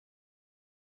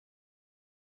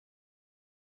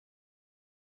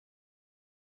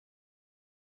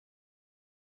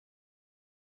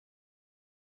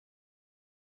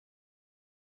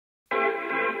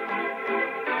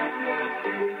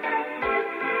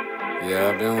Yeah,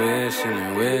 I've been wishing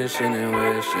and wishing and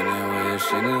wishing and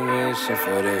wishing and wishing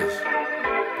for this.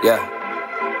 Yeah.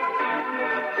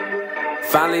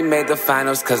 Finally made the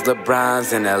finals cause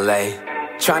LeBron's in LA.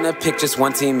 Trying to pick just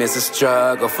one team is a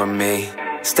struggle for me.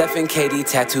 Steph and KD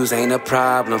tattoos ain't a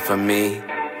problem for me.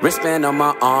 Wristband on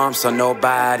my arm so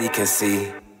nobody can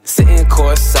see. Sitting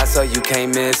courtside so you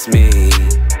can't miss me.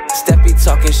 Steph be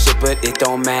talking shit but it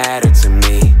don't matter to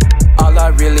me. All I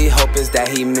really hope is that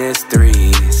he missed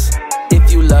threes. If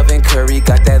you loving Curry,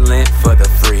 got that lint for the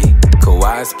free.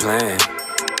 Kawhi's playing,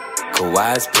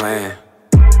 Kawhi's playing.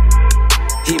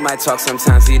 He might talk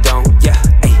sometimes he don't, yeah,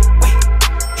 ayy,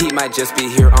 wait. He might just be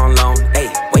here on loan, ayy,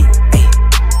 wait,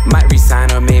 ayy. Might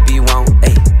resign or maybe won't,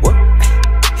 ayy, what,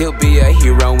 ayy. He'll be a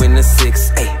hero in the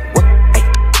 6, ayy, what,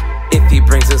 ayy. If he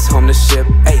brings us home to ship,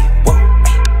 ayy, whoa,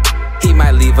 ayy. He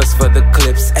might leave us for the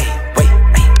Clips, ayy, wait,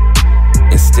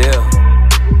 ayy. And still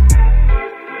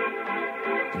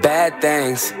bad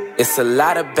things, it's a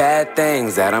lot of bad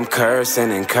things that I'm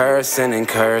cursing and cursing and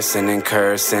cursing and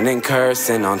cursing and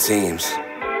cursing on teams.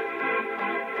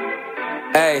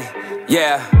 Hey,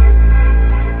 yeah.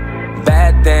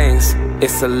 Bad things,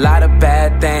 it's a lot of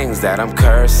bad things that I'm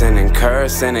cursing and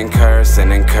cursing and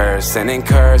cursing and cursing and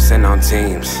cursing on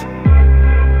teams.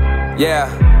 Yeah,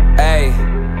 hey.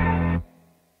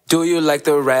 Do you like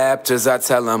the Raptors? I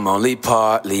tell them only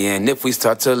partly. And if we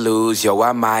start to lose, yo,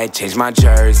 I might change my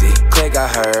jersey. Clay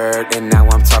got hurt, and now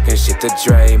I'm talking shit to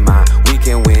Draymond. We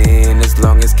can win as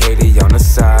long as KD on the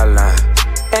sideline.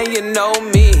 And you know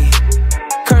me,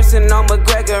 cursing on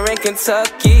McGregor in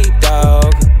Kentucky,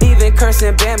 dog. Even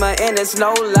cursing Bama, and it's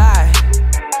no lie.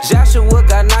 Joshua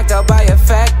got knocked out by a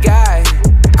fat guy.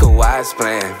 Kawhi's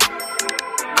playing,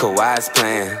 Kawhi's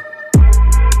playing.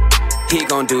 He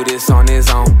gon' do this on his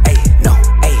own, ayy, no,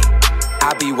 ayy.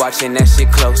 I be watching that shit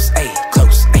close, ayy,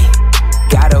 close, ayy.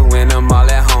 Gotta win them all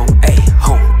at home, ayy,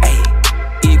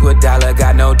 Iguodala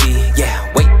got no D,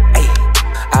 yeah, wait, ayy.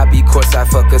 I be courtside,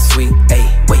 fuck a sweet,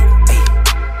 ayy, wait,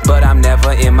 ayy. But I'm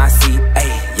never in my seat,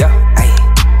 ayy, yo,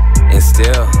 ayy. And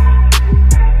still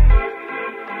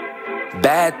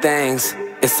bad things,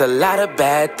 it's a lot of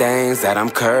bad things that I'm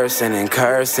cursing and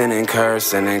cursing and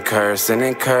cursing and cursing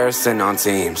and cursing on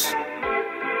teams.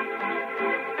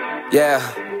 Yeah,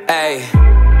 ayy.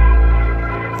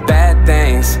 Bad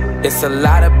things, it's a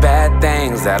lot of bad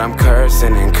things that I'm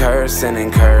cursing and cursing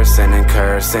and cursing and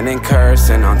cursing and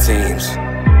cursing on teams.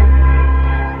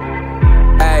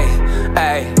 Ayy,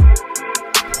 ayy.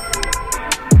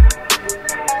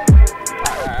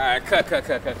 Alright, cut.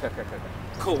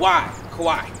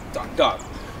 Kawhi, dog.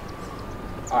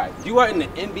 Alright, you are in the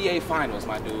NBA Finals,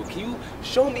 my dude. Can you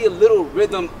show me a little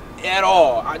rhythm at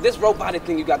all? This robotic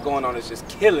thing you got going on is just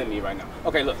killing me right now.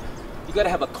 Okay, look, you gotta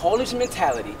have a college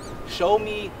mentality. Show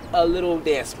me a little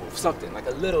dance move, something, like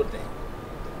a little thing.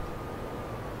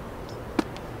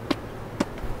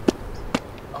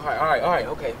 Alright,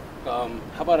 okay. How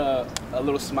about a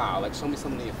little smile, like show me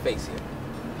something in your face here.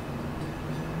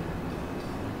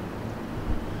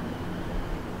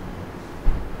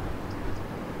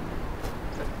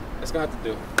 That's gonna have to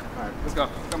do. Alright, let's go,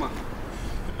 come on.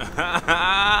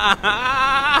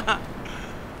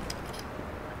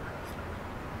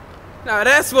 Now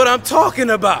that's what I'm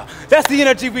talking about. That's the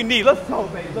energy we need. Let's go,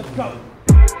 baby. Let's go.